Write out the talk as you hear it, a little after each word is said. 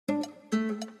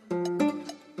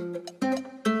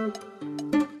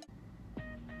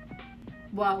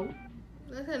Wow.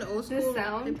 That's an old school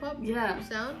sound? hip-hop Yeah.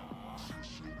 sound.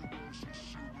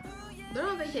 They're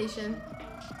on vacation.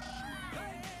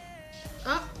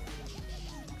 Oh.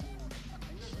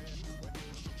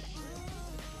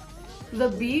 The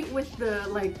beat with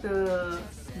the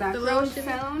background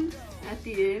sound at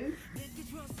the end.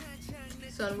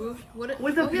 Sunroof. What?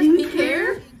 With the he has pink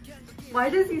hair? Why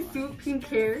does he suit pink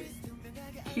hair?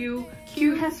 Q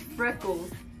has freckles.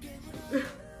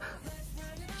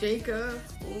 Jacob.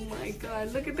 Oh my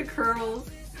god, look at the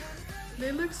curls.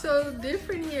 They look so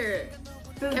different here.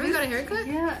 Kevin got a haircut?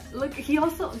 Yeah, look, does he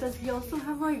also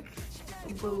have like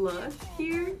blush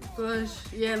here? Blush.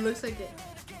 Yeah, it looks like it.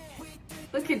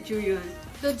 Look at Julian.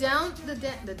 The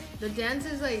dance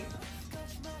is like,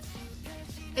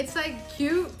 it's like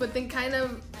cute, but then kind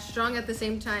of strong at the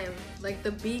same time. Like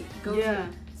the beat goes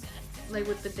like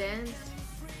with the dance.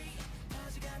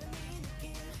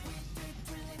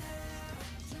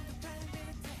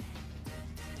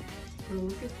 Oh,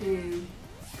 look at him.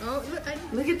 Oh,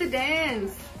 look at the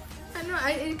dance. I know,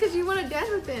 because you want to dance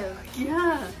with them.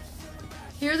 Yeah.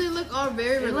 Here they look all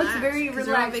very relaxed. It looks very relaxed.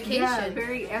 They're on vacation. Yeah,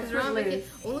 very effortless.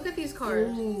 Oh, look at these cars.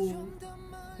 Ooh.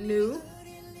 New.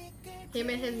 Him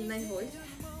and his nice voice.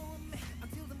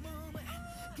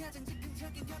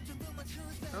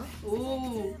 Oh.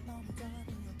 Ooh.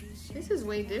 This is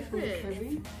way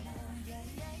different.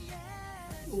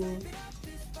 Ooh.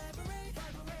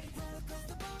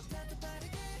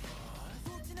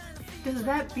 Does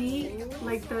that beat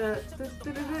like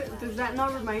does that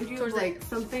not remind you of like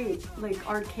something like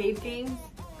arcade games?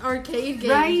 Arcade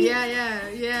games, right?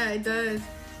 Yeah, it does.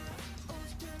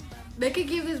 They could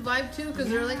give this vibe too because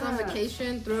they're like on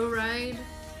vacation, thrill ride.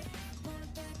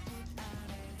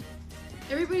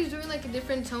 Everybody's doing like a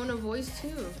different tone of voice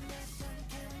too.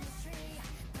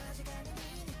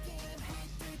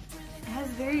 It has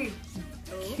very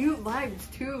cute vibes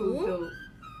too,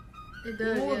 though. It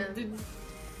does,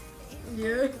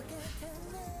 yeah.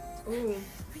 Ooh,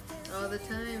 all the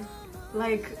time.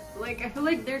 Like I feel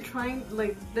like they're trying,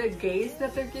 like the gaze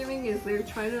that they're giving is they're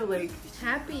trying to like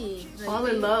happy, fall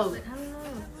in love. Like, I don't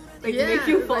know. Like make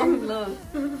you fall in love.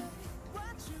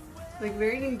 Like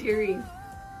very endearing.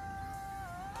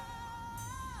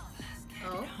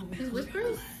 Oh, he's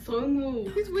whispering?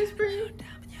 Sungwoo. He's whispering.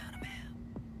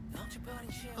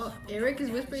 Oh, Eric is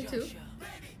whispering too.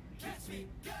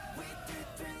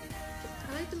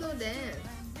 I like the little dance.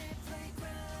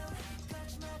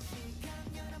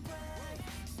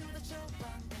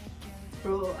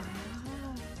 Bro,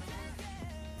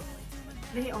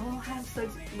 they all have such,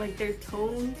 like, their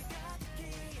tones.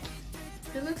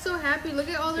 They look so happy. Look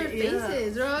at all their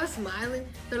faces. They're all smiling.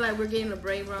 They're like, we're getting a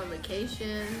break. We're on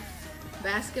vacation.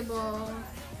 Basketball.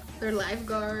 They're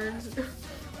lifeguards.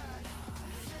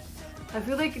 I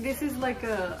feel like this is like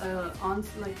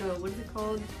what is it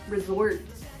called?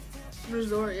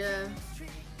 Resort, yeah.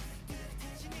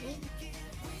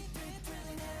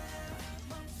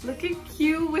 Look at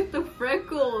Q with the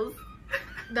freckles.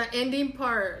 The ending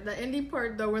part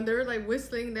though, when they're like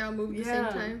whistling, they all move at the same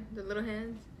time. The little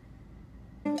hands.